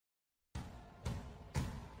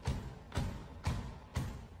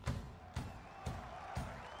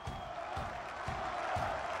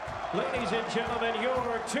Ladies and gentlemen,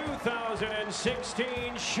 your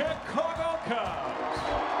 2016 Chicago Cubs.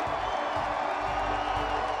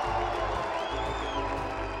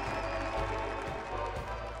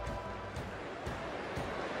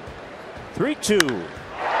 3-2.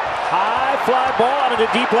 High fly ball out into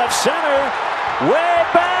deep left center. Way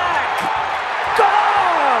back.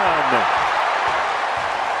 Gone.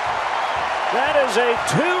 That is a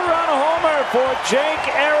two-run homer for Jake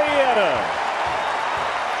Arrieta.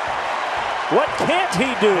 What can't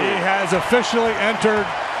he do? He has officially entered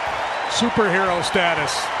superhero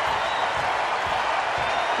status.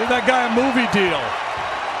 Give that guy a movie deal.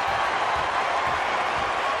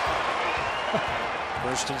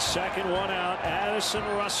 First and second, one out. Addison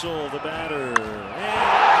Russell, the batter. And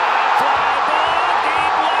fly ball,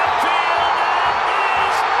 deep left field,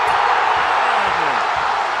 and is gone.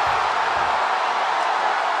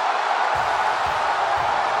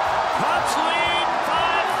 Cubs lead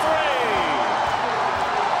 5-3.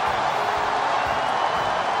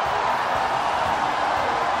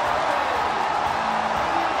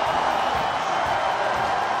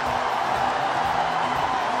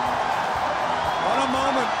 What a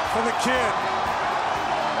moment for the kid.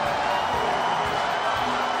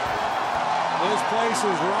 This place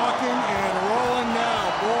is rocking and rolling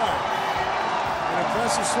now, boy. An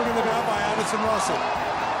impressive swing of the bat by Addison Russell.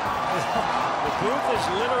 The booth is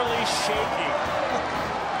literally shaking.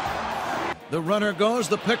 The runner goes,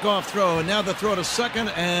 the pickoff throw, and now the throw to second,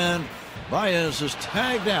 and Baez is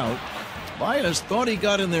tagged out. Baez thought he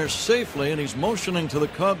got in there safely, and he's motioning to the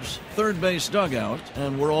Cubs' third base dugout,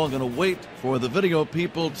 and we're all going to wait for the video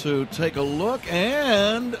people to take a look,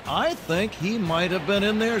 and I think he might have been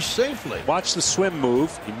in there safely. Watch the swim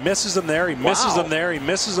move. He misses him there. He misses him there. He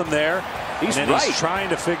misses him there. He's trying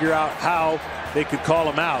to figure out how they could call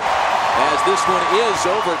him out. As this one is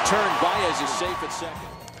overturned, Baez is safe at second.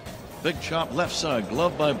 Big chop left side,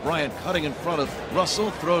 glove by Bryant, cutting in front of Russell,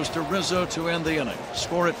 throws to Rizzo to end the inning.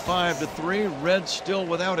 Score at 5-3. Reds still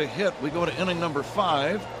without a hit. We go to inning number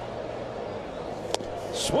 5.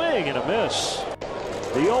 Swing and a miss.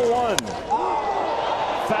 The 0-1.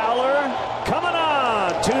 Fowler coming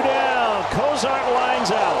on. 2 down. Cozart lines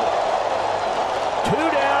out. 2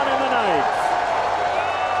 down in the ninth.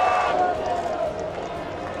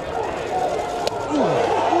 Ooh.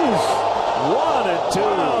 1 and 2.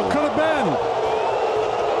 Wow, could have been.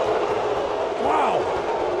 Wow.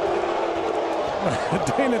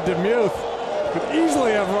 Dana DeMuth could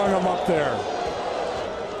easily have rung him up there.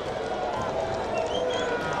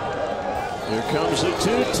 Here comes the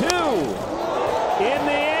 2-2. In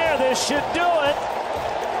the air, this should do it.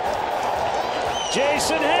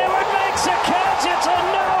 Jason Hayward makes a catch. It's a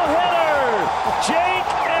no-hitter. Jake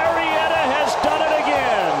Arrieta has done it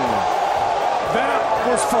again. That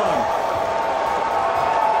was fun.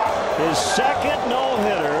 His second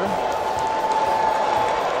no-hitter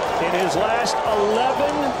in his last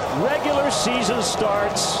 11 regular season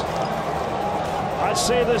starts. I'd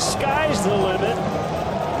say the sky's the limit.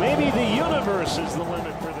 Maybe the universe is the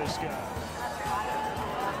limit for this guy.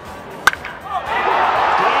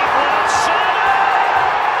 Deep left center.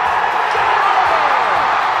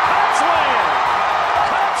 Cubs win.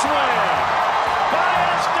 Cubs win.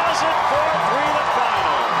 Baez does it 4-3 the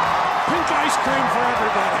final. Pink ice cream for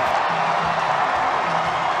everybody.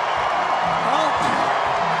 Well,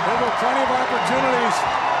 there were plenty of opportunities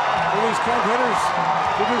for these Cub hitters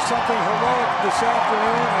to do something heroic this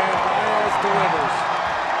afternoon, and Baez delivers.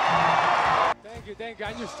 Thank you.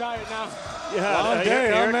 I'm just tired now. Yeah, long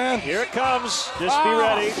day, huh, man? Here it comes. Just be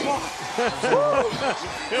ready. Feel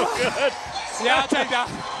good? Yeah, I'll take that.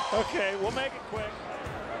 Okay, we'll make it quick.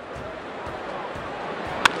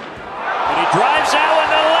 And he drives out in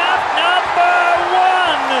the left, number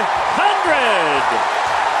 100.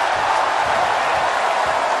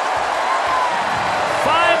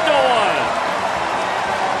 5-1.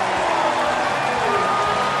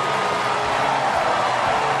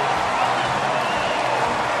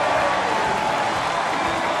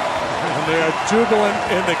 They are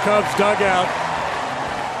jubilant in the Cubs dugout.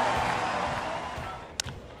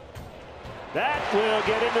 That will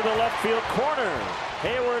get into the left field corner.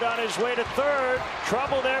 Hayward on his way to third.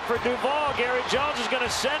 Trouble there for Duvall. Gary Jones is going to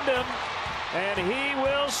send him, and he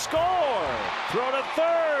will score. Throw to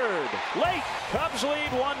third. Late. Cubs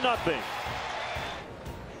lead 1-0.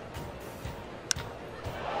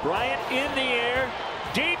 Bryant in the air.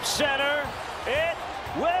 Deep center. It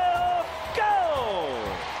will go.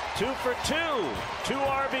 2 for 2. 2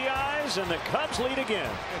 RBIs, and the Cubs lead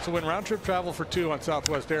again. It's a win round trip travel for 2 on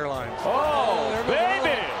Southwest Airlines. Oh,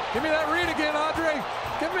 baby. Give me that read again, Andre.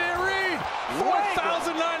 Give me a read.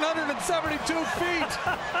 4,972 feet.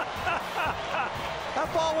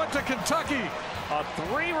 That ball went to Kentucky. A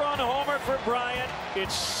 3-run homer for Bryant.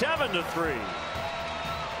 It's 7-3.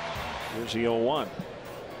 Here's the 0-1.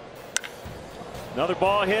 Another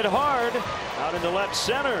ball hit hard out into left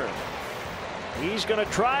center. He's going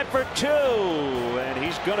to try for 2, and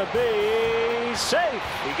he's going to be safe.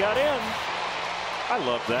 He got in. I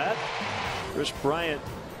love that. Kris Bryant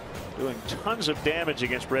doing tons of damage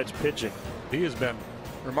against Reds pitching. He has been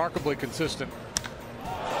remarkably consistent.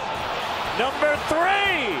 Number 3.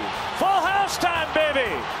 Full house time, baby.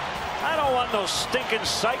 I don't want no stinking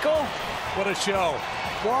cycle. What a show.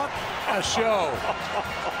 What a show.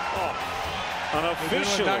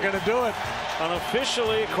 Unofficially, not going to do it.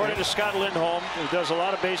 Unofficially, according to Scott Lindholm, who does a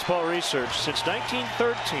lot of baseball research, since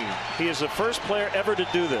 1913, he is the first player ever to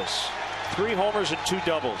do this. 3 homers and 2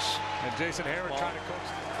 doubles. And Jason Herron trying to coach.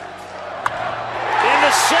 In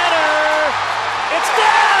the center. It's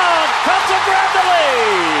down. Comes to grab the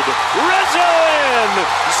lead. Rizzo in.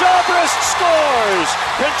 Zobrist scores.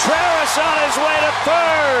 Contreras on his way to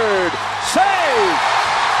third. Save.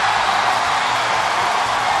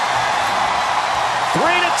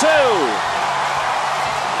 3-2.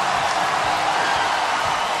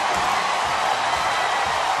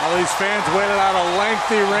 Well, these fans waited out a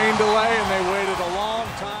lengthy rain delay, and they waited a long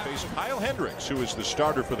time. Face Kyle Hendricks, who is the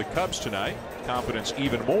starter for the Cubs tonight. Confidence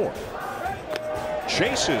even more.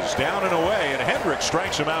 Chases down and away, and Hendricks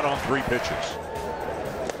strikes him out on 3 pitches.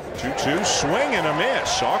 2-2, swing and a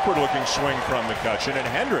miss. Awkward looking swing from McCutchen, and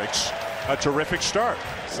Hendricks a terrific start.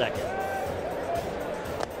 Second.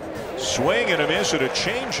 Swing and a miss at a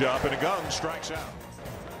changeup, and a gun strikes out.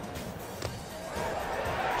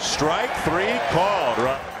 Strike 3 called.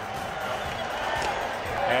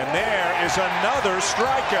 And there is another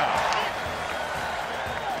strikeout.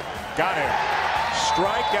 Got him.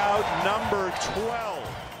 Strikeout number 12.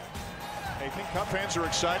 I think Cub fans are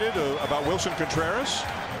excited about Wilson Contreras.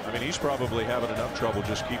 I mean, he's probably having enough trouble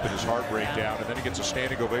just keeping his heart rate down, and then he gets a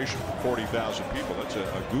standing ovation from 40,000 people. That's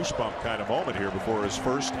a goosebump kind of moment here before his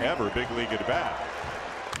first ever big league at bat.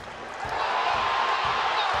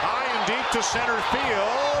 High and deep to center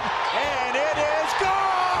field, and it is gone!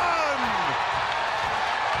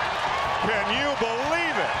 Can you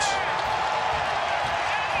believe it?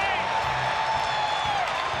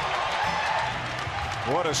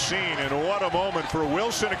 What a scene and what a moment for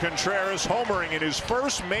Wilson Contreras, homering in his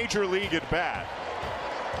first major league at bat.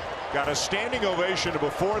 Got a standing ovation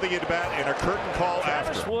before the at bat and a curtain call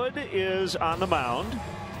after. Wood is on the mound,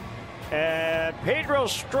 and Pedro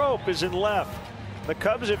Strop is in left. The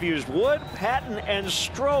Cubs have used Wood, Patton, and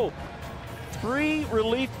Strop. 3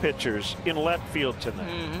 relief pitchers in left field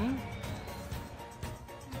tonight.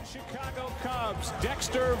 Chicago Cubs,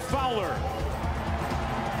 Dexter Fowler,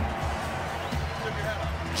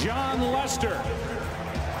 John Lester,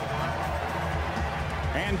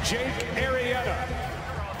 and Jake Arrieta.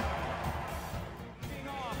 Leading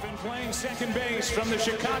off and playing second base from the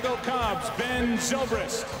Chicago Cubs, Ben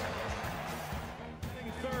Zobrist.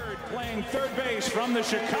 Playing third base from the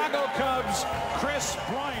Chicago Cubs, Kris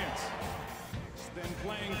Bryant. Then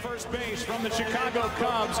playing first base from the Chicago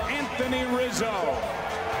Cubs, Anthony Rizzo.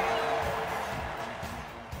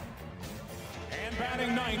 And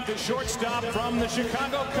batting ninth, the shortstop from the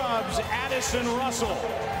Chicago Cubs, Addison Russell.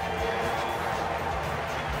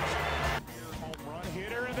 Home run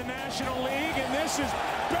hitter in the National League, and this is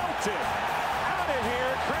belted out of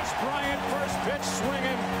here. Kris Bryant, first pitch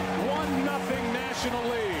swinging, 1-0 National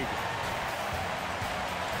League.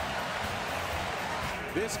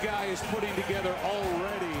 This guy is putting together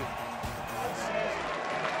already.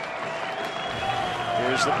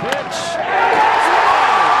 Here's the pitch.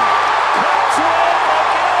 Comes one.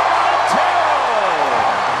 Montero.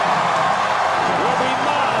 Will be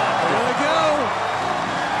mine. There we go.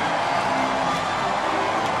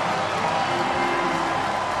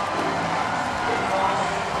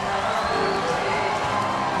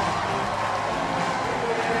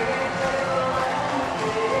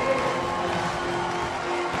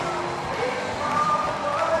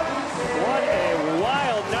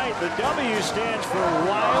 The W stands for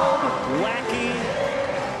wild, wacky,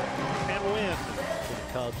 and win. The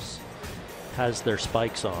Cubs has their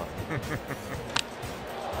spikes on.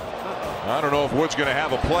 I don't know if Wood's going to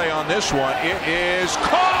have a play on this one. It is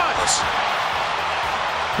caught!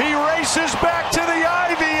 He races back to the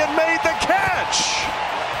ivy and made the catch!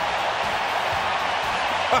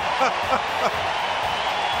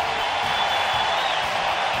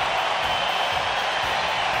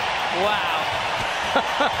 Wow.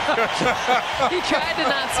 He tried to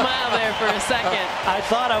not smile there for a second. I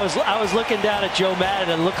thought I was looking down at Joe Madden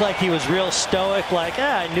and it looked like he was real stoic, like,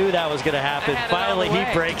 I knew that was going to happen. Finally, he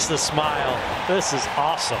breaks the smile. This is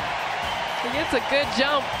awesome. He gets a good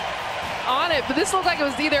jump on it, but this looked like it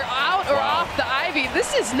was either out or off the ivy.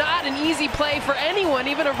 This is not an easy play for anyone,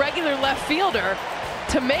 even a regular left fielder,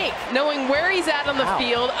 to make, knowing where he's at on the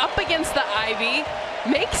field, up against the ivy,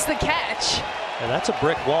 makes the catch. And that's a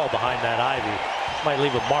brick wall behind that ivy. Might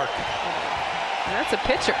leave a mark. And that's a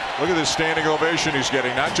pitcher. Look at this standing ovation he's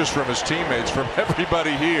getting, not just from his teammates, from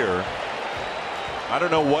everybody here. I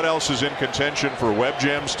don't know what else is in contention for web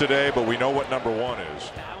gems today, but we know what number 1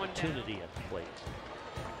 is. Opportunity at the plate.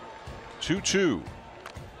 2-2.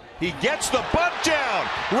 He gets the bunt down.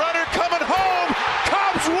 Runner coming home.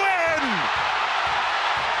 Cubs win!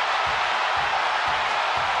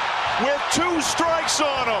 With 2 strikes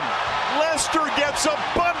on him, Lester gets a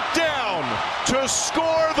bunt down to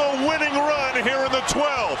score the winning run here in the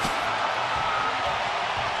 12th.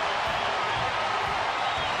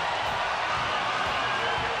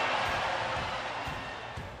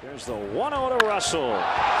 There's the 1-0 to Russell.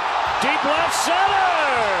 Deep left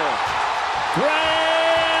center.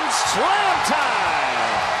 Grand slam time.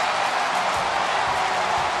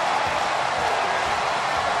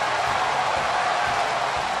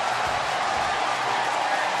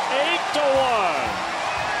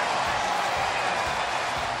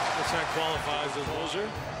 That qualifies as closer.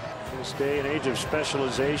 In this day and age of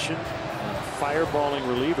specialization and fireballing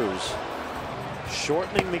relievers,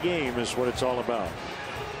 shortening the game is what it's all about.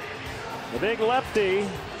 The big lefty,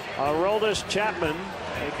 Aroldis Chapman,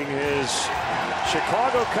 making his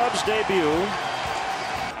Chicago Cubs debut.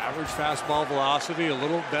 average fastball velocity, a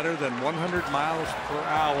little better than 100 miles per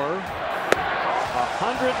hour.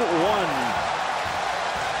 101.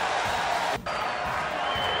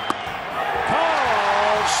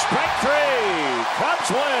 Strike 3.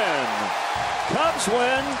 Cubs win. Cubs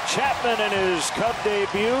win. Chapman in his Cub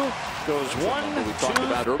debut goes 1-2. We talked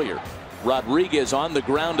about earlier. Rodriguez on the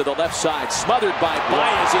ground to the left side, smothered by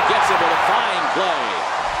Baez. He gets it with a fine play.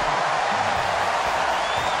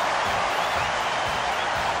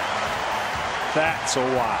 That's a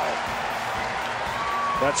wow.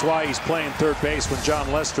 That's why he's playing third base when John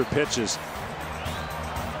Lester pitches.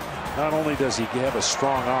 Not only does he have a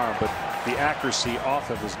strong arm, but the accuracy off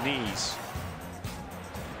of his knees.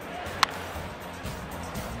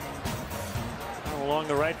 Along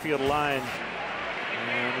the right field line.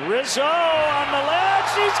 And Rizzo on the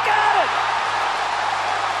ledge. He's got it.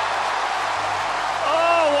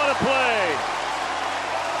 Oh, what a play.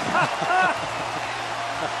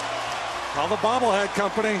 All the bobblehead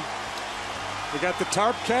company. We got the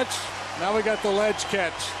tarp catch. Now we got the ledge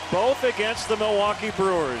catch. Both against the Milwaukee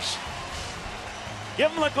Brewers. Give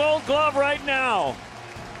him the gold glove right now.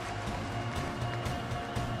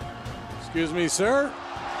 Excuse me, sir.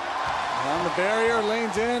 On the barrier,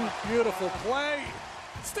 lanes in. Beautiful play.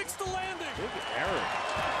 Sticks the landing. Big error.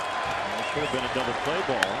 It could have been a double play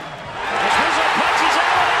ball. As Rizzo punches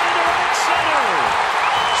out into right center.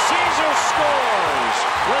 Caesar scores.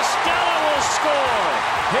 Listella will score.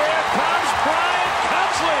 Here comes Bryant.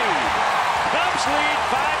 Cubs lead. Cubs lead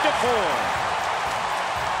 5-4.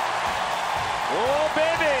 Oh,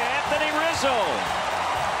 baby, Anthony Rizzo.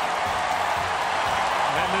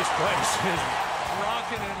 And this place is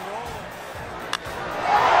rocking and rolling.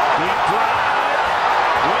 Deep drive.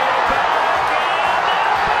 Way back, and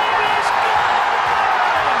that baby's gone.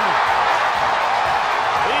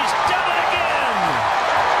 He's done it again.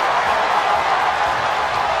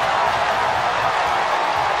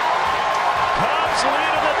 Cubs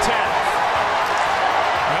lead in the 10th.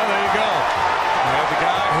 Well, there you go. You have the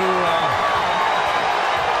guy who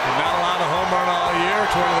not allowed a home run all year.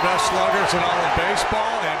 It's one of the best sluggers in all of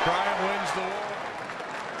baseball, and Bryant wins the war.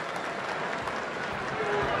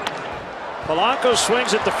 Polanco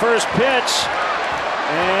swings at the first pitch,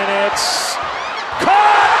 and it's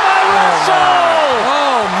caught by Russell!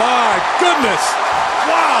 Oh my goodness!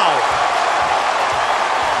 Wow!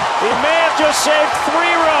 He may have just saved 3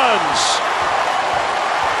 runs.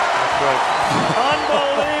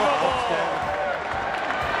 Unbelievable!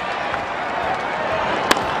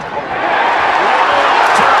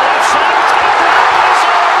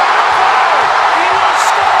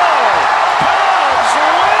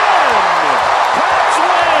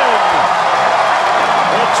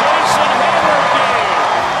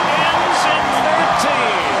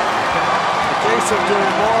 Of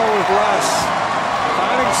doing more with less,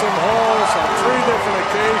 finding some holes on 3 different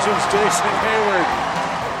occasions. Jason Hayward,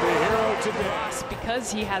 the hero today.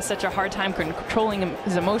 Because he has such a hard time controlling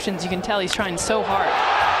his emotions, you can tell he's trying so hard.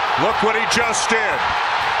 Look what he just did.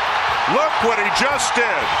 Look what he just did.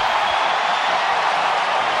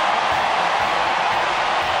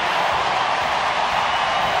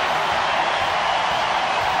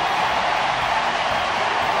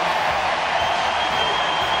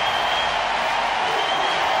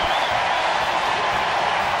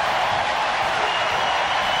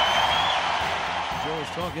 Joe's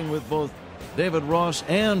talking with both David Ross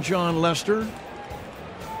and John Lester.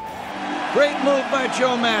 Great move by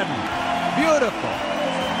Joe Madden. Beautiful.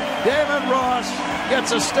 David Ross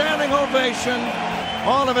gets a standing ovation.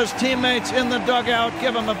 All of his teammates in the dugout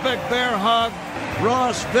give him a big bear hug.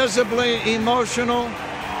 Ross visibly emotional.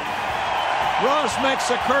 Ross makes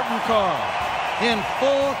a curtain call in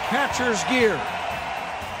full catcher's gear.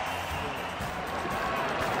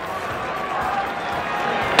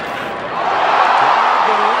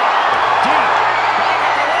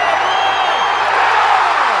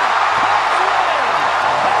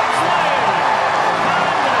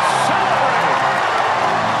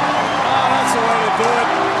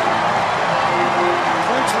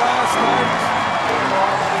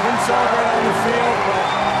 Celebrate on the field, but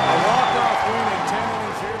a walk-off win in 10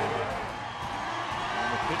 innings here today. On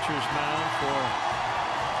the pitcher's mound for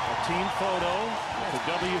a team photo with the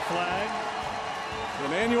W flag.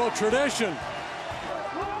 An annual tradition.